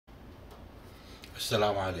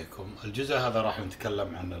السلام عليكم. الجزء هذا راح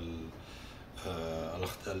نتكلم عن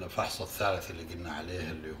الفحص الثالث اللي قلنا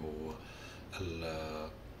عليه، اللي هو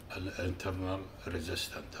الانترنال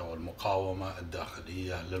ريزيستنت او المقاومة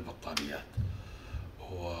الداخلية للبطاريات،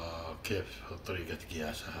 وكيف طريقة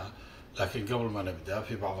قياسها. لكن قبل ما نبدأ،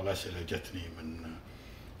 في بعض الأسئلة جتني من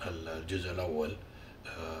الجزء الأول،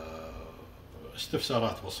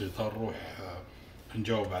 استفسارات بسيطة نروح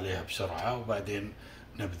نجاوب عليها بسرعة، وبعدين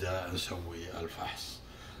نبدأ نسوي الفحص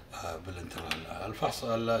بالانترنال.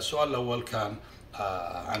 السؤال الأول كان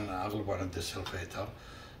أغلبه عن الديسلفيتر.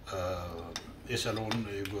 يسألون،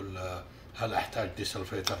 يقول هل أحتاج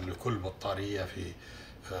ديسلفيتر لكل بطارية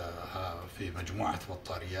في مجموعة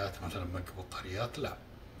بطاريات، مثلا بنك بطاريات؟ لا،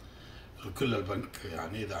 لكل البنك.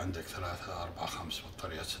 يعني إذا عندك 3 4 5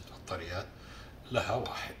 بطاريات 6 بطاريات لها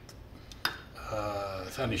واحد.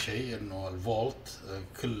 ثاني شيء انه الفولت،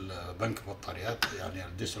 كل بنك بطاريات، يعني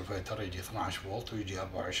الديسلفيتر يجي 12 فولت ويجي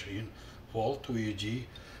 24 فولت ويجي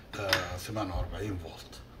 48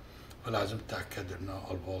 فولت، فلازم تتأكد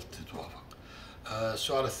انه الفولت يتوافق.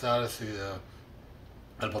 السؤال الثالث،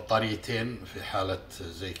 البطاريتين في حالة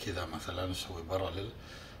زي كذا مثلا نسوي بارلل،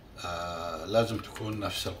 لازم تكون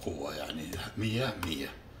نفس القوة، يعني 100.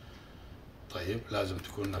 طيب لازم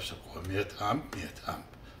تكون نفس القوة، 100 أمب 100 أمب،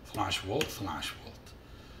 12 فولت 12 فولت.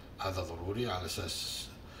 هذا ضروري على أساس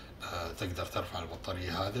تقدر ترفع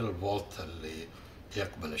البطارية هذه للفولت اللي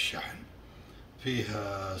يقبل الشحن. فيه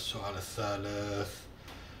السؤال الثالث،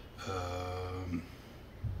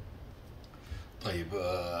 طيب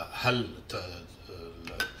هل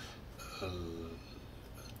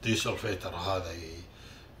الديسلفيتر هذا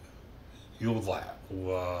يوضع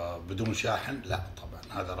وبدون شاحن؟ لا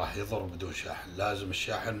طبعا، هذا راح يضر بدون شاحن، لازم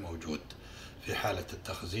الشاحن موجود. في حالة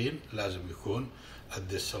التخزين لازم يكون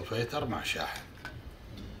الديسلفيتر مع شاحن.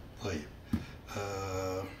 طيب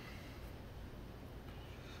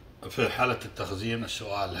في حالة التخزين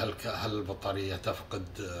السؤال، هل البطارية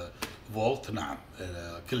تفقد فولت؟ نعم،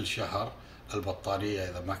 كل شهر البطارية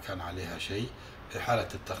إذا ما كان عليها شيء في حالة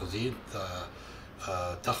التخزين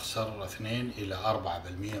تخسر 2 إلى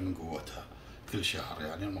 4% من قوتها كل شهر.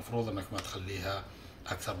 يعني المفروض أنك ما تخليها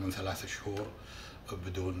أكثر من 3 شهور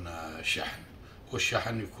بدون شحن،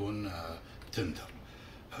 والشحن يكون تندر.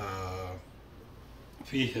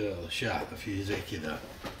 فيه شاحن، فيه زي كذا،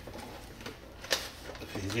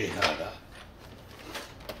 في زي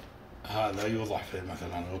هذا يوضع في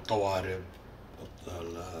مثلا القوارب،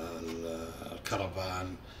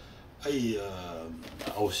 الكرفان، أي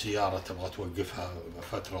أو سيارة تبغى توقفها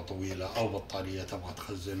فترة طويلة، أو بطارية تبغى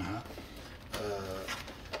تخزنها.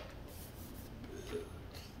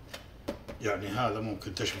 يعني هذا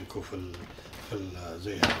ممكن تشبكه في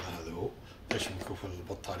زي هذا هو تشبكه في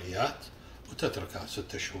البطاريات وتتركها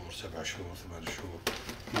 6 شهور 7 شهور 8 شهور،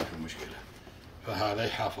 ما في مشكلة. فهذا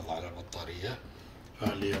يحافظ على البطارية.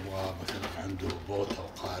 فاللي يبغى مثلا عنده بوت أو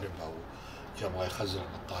قارب، أو يبغى يخزن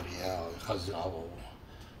البطارية، أو يخزن أو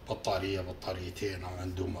بطاريتين، أو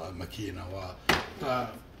عنده ماكينة،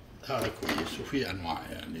 فهذا كويس. وفي أنواع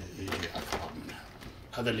يعني يجي أكبر منها.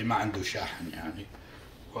 هذا اللي ما عنده شاحن يعني،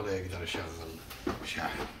 ولا يقدر يشغل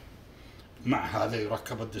شاحن. مع هذا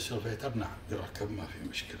يركب الديسلفيتر؟ نعم يركب، ما في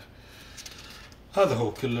مشكلة. هذا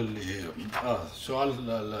هو كل اللي السؤال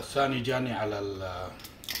الثاني جاني على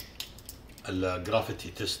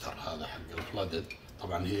الجرافيتي تيستر، هذا حق الفلادد.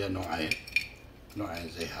 طبعا هي نوعين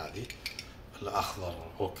زي هذه،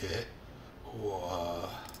 الأخضر أوكي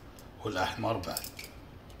والأحمر بعد.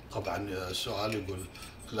 طبعا السؤال يقول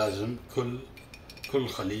لازم كل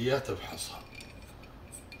خلية تفحصها،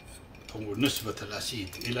 ونسبة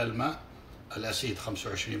الأسيد إلى الماء، الأسيد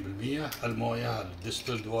 25%، الموية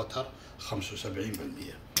الديستلد ووتر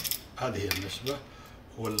 75%. هذه هي النسبة.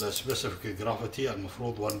 والسبيسيفيك جرافيتي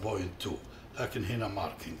المفروض 1.2، لكن هنا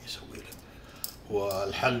ماركينج يسوي لك.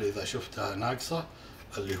 والحل إذا شفتها ناقصة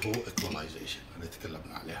اللي هو ايكولايزيشن اللي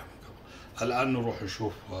تكلمنا عليها من قبل. الآن نروح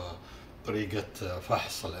نشوف طريقة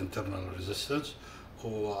فحص الانترنال ريزيستنس،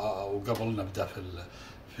 وقبل نبدأ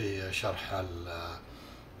في شرح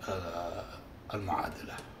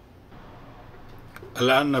المعادلة.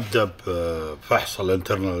 الآن نبدأ بفحص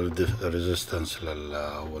الانترنال ريزيستنس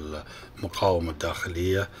أو المقاومة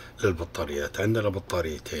الداخلية للبطاريات. عندنا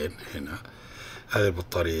بطاريتين هنا، هذه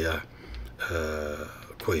بطارية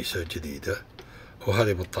كويسة جديدة،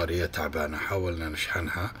 وهذه بطارية تعبانة. حاولنا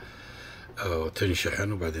نشحنها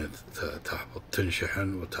وتنشحن وبعدين تهبط،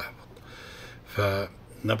 تنشحن وتهبط.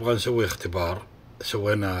 فنبغى نسوي اختبار.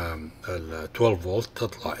 سوينا 12 فولت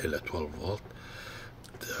تطلع إلى 12 فولت.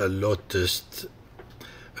 اللود تيست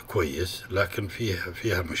كويس، لكن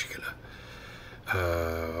فيها مشكلة.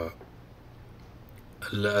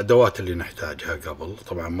 الأدوات اللي نحتاجها قبل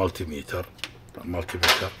طبعا مالتي ميتر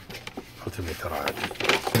عادي،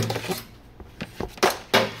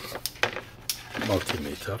 مالتي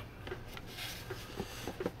ميتر،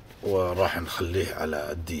 وراح نخليه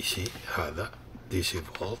على الدي سي. هذا دي سي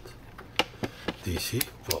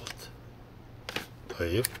فولت.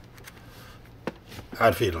 طيب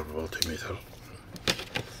عارفين المالتي ميتر.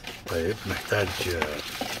 طيب نحتاج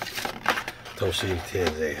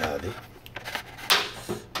توصيلتين زي هذه،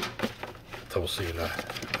 توصيلة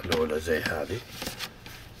الأولى زي هذه،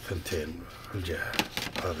 ثنتين في الجهة،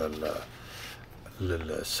 هذا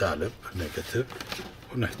للسالب نيجاتيف،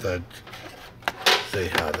 ونحتاج زي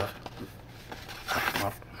هذا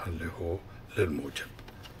أحمر اللي هو للموجب،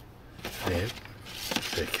 اثنين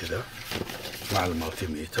زي كذا مع المالتي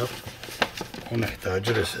ميتر. ونحتاج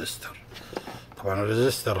ريزستر. طبعا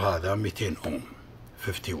الريزستر هذا 200 أوم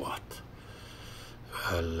 50 واط.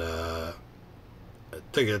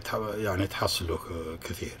 تقدر يعني تحصله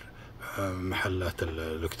كثير محلات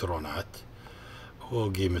الإلكترونات،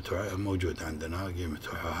 وقيمته موجود عندنا.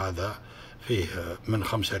 قيمته هذا فيه من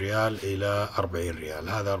 5 ريال إلى 40 ريال.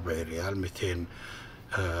 هذا 40 ريال، 200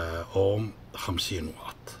 أوم 50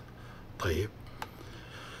 واط. طيب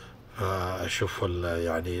أشوف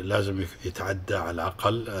يعني لازم يتعدى على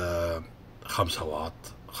الأقل 5 واط.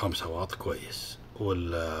 5 واط كويس،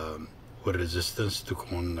 والريزيستنس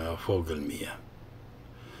تكون فوق 100.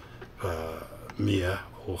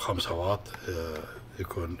 105 واط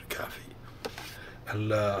يكون كافي.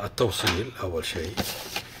 التوصيل أول شيء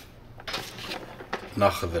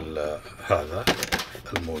ناخذ هذا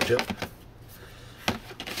الموجب،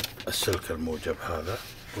 السلك الموجب هذا،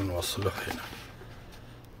 ونوصله هنا.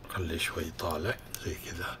 خليه شوي طالع زي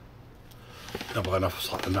كذا. نبغى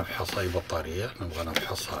نفحص أي بطارية، نبغى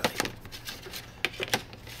نفحص هذه،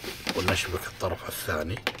 ونشبك الطرف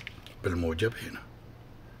الثاني بالموجب هنا.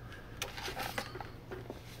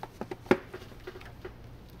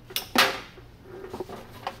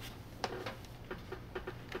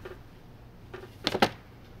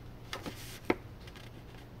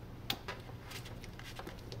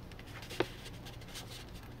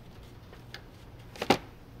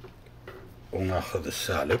 وناخذ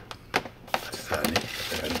السالب الثاني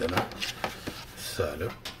عندنا،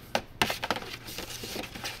 السالب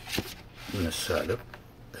من السالب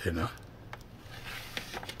هنا،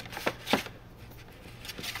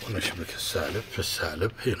 ونشبك السالب في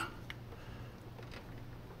السالب هنا.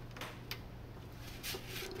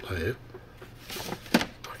 طيب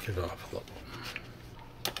كذا أفضل.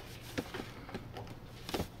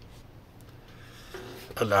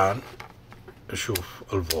 الآن نشوف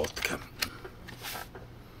الفولت كم.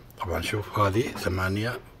 طبعا شوف هذه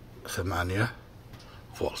 8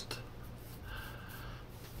 فولت.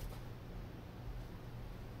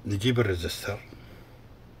 نجيب الريزستر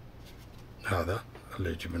هذا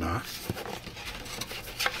اللي جبناه،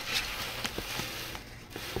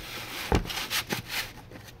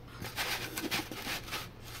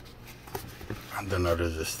 عندنا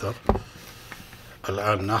الريزستر.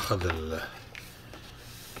 الآن ناخذ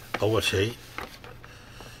أول شيء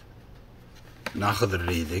ناخذ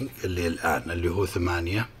الريدنج اللي الآن اللي هو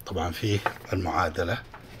 8. طبعا فيه المعادلة،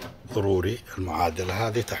 ضروري المعادلة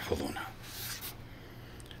هذه تحفظونها.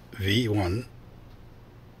 V1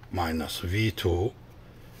 minus V2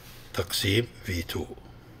 تقسيم V2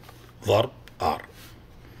 ضرب R.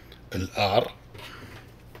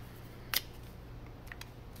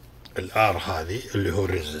 الR هذه اللي هو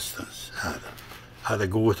الريزيستنس.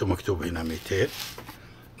 هذا قوته مكتوب هنا 200،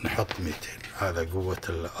 نحط 200. هذا قوة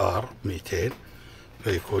الR 200،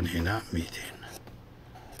 فيكون هنا 200.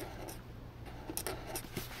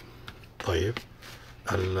 طيب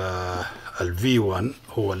ال V1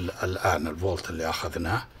 هو الآن الفولت اللي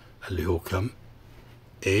أخذناه اللي هو كم؟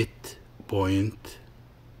 8.10.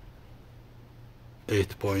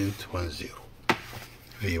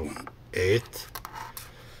 V1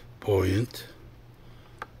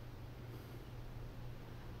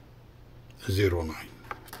 8.09.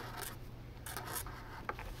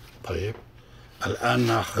 طيب الآن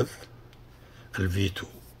ناخذ V2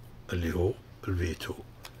 اللي هو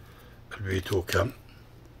V2 كم؟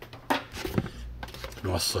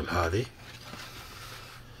 نوصل هذه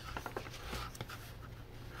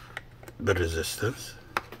بالريزيستنس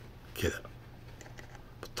كذا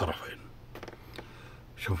بالطرفين.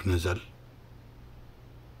 شوف نزل،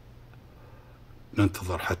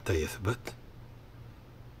 ننتظر حتى يثبت.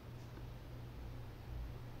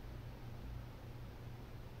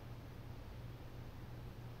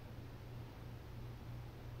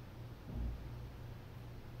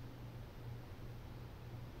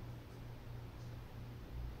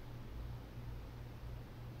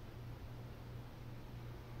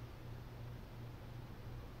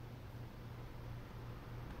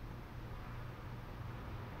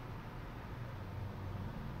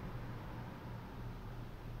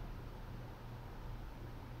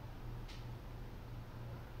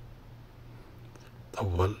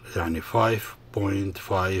 أول يعني 5.5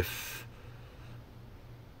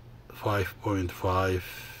 5.6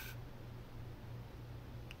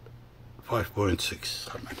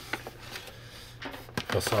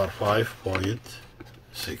 فصار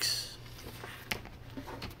 5.6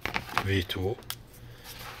 V2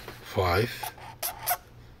 5.6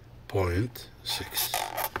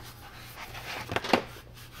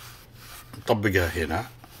 نطبقها هنا.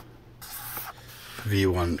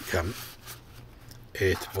 V1 كم؟ 8.09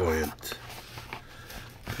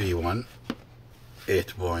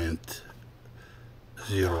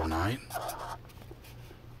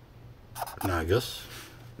 ناقص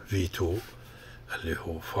V2 اللي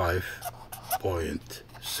هو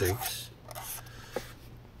 5.6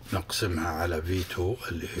 نقسمها على V2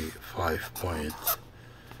 اللي هي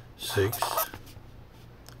 5.6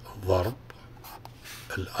 ضرب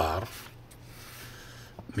الR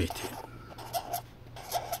 200.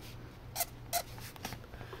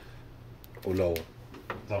 ولو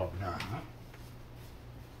ضربناها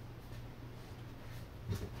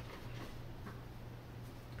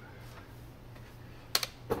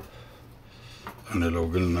أنا لو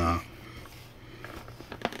قلنا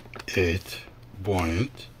 8.09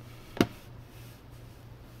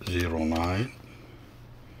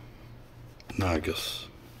 ناقص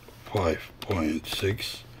 5.6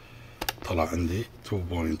 طلع عندي 2.49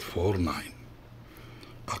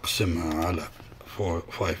 أقسمها على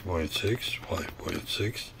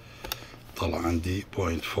 5.6 طلع عندي 0.44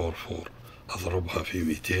 أضربها في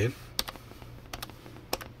 200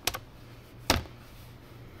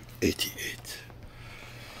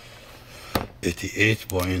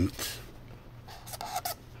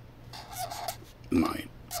 88.9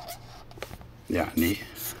 يعني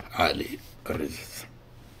عالي الريزستر.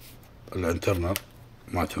 الانترنال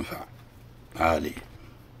ما تنفع عالي،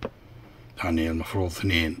 يعني المفروض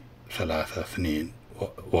 2 3 2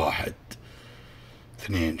 1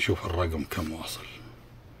 2. شوف الرقم كم واصل،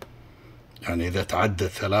 يعني إذا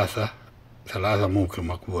تعدت 3 ممكن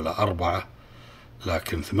مقبولة، 4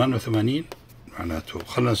 لكن 88 معناته.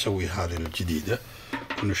 خلنا نسوي هذه الجديدة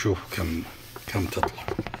ونشوف كم تطلع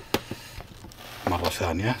مرة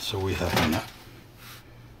ثانية. سويها هنا،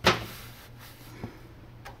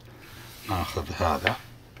 ناخذ هذا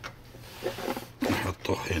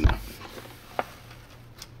نحطه هنا،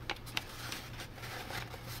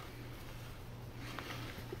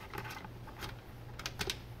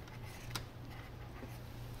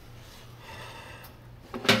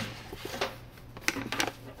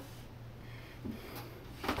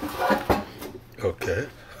 اوكي.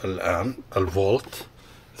 الآن الفولت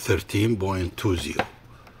 13.20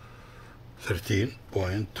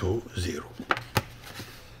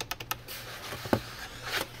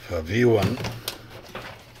 فV1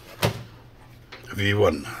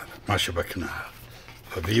 ما شبكناها،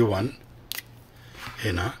 فV1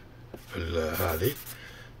 هنا في هذه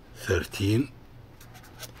 13.20.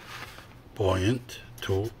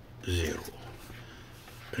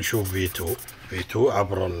 نشوف V2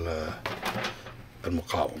 عبر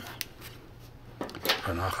المقاومة.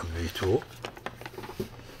 هناخذ V2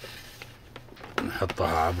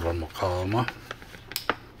 نحطها عبر المقاومة،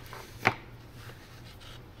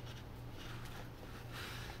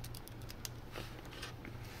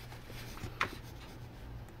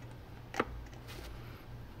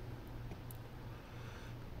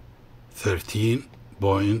 ثيرتين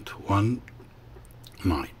بوينت 19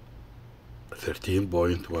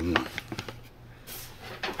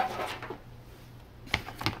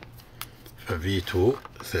 فV2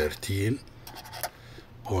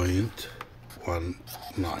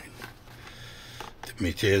 13.19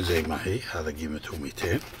 200 زي ما هي، هذا قيمته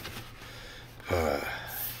 200.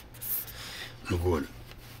 فنقول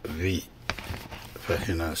V،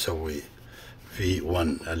 فهنا نسوي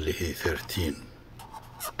V1 اللي هي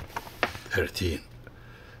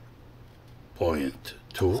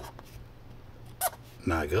 13.2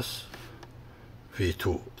 ناقص V2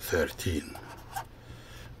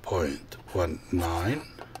 13.19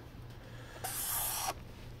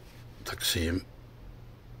 تقسيم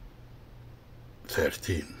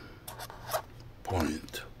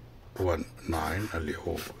 13.19 اللي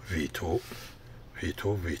هو V2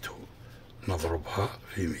 نضربها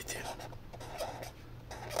في 200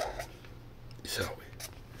 يساوي،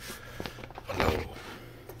 لو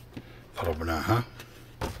ضربناها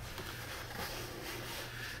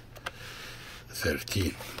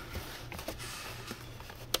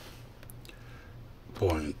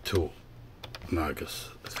 13.2 ناقص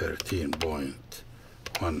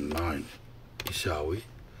 13.19 يساوي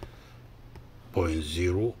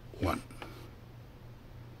 0.01.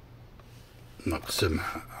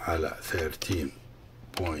 نقسمها على 13.19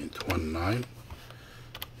 0.19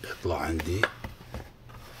 يطلع عندي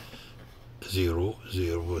 0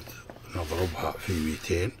 نضربها في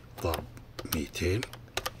 200 ضرب 200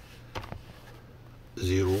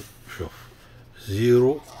 شوف 0.15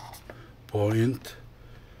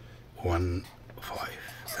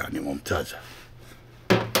 يعني ممتازة،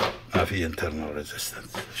 ما في internal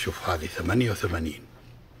resistance. شوف هذه 88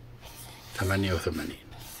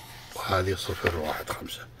 وهذه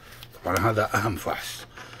 0.15. طبعا هذا أهم فحص،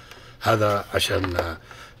 هذا عشان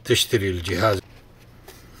تشتري الجهاز.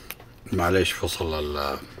 معليش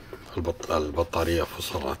فصل البطارية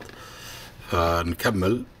فصلت،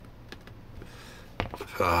 فنكمل.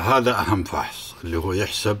 فهذا أهم فحص اللي هو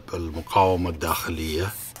يحسب المقاومة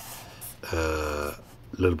الداخلية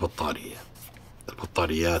للبطارية.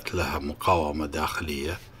 البطاريات لها مقاومة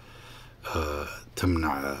داخلية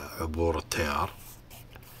تمنع عبور التيار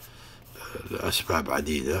لأسباب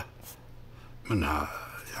عديدة، منها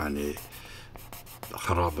يعني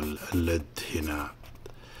خراب اللد هنا،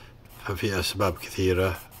 ففي أسباب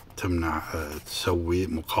كثيرة تمنع تسوي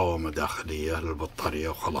مقاومة داخلية للبطارية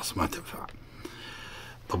وخلاص ما تنفع.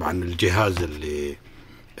 طبعا الجهاز اللي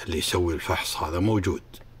يسوي الفحص هذا موجود،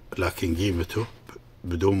 لكن قيمته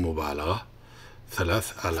بدون مبالغة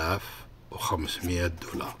 3500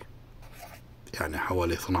 دولار، يعني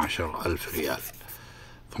حوالي 12,000 ريال.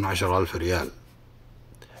 12,000 ريال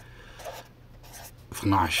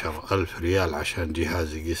 12,000 ريال عشان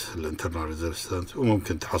جهاز يقيس الانترنال ريزيستنس،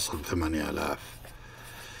 وممكن تحصل ب8,000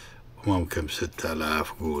 وممكن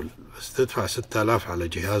ب6,000 قول، بس تدفع 6,000 على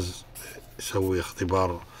جهاز يسوي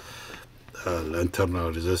اختبار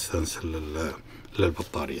الانترنال ريزيستنس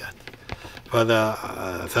للبطاريات. هذا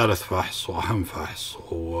ثالث فحص وأهم فحص،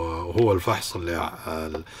 وهو الفحص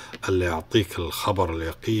اللي يعطيك الخبر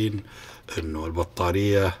اليقين إنه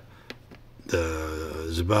البطارية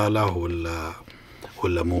زبالة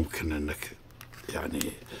ولا ممكن إنك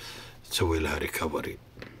يعني تسوي لها ريكفري.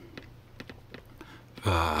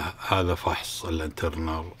 فهذا فحص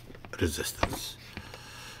الانترنال ريزيستنس.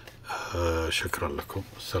 شكرا لكم،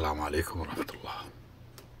 السلام عليكم ورحمة الله.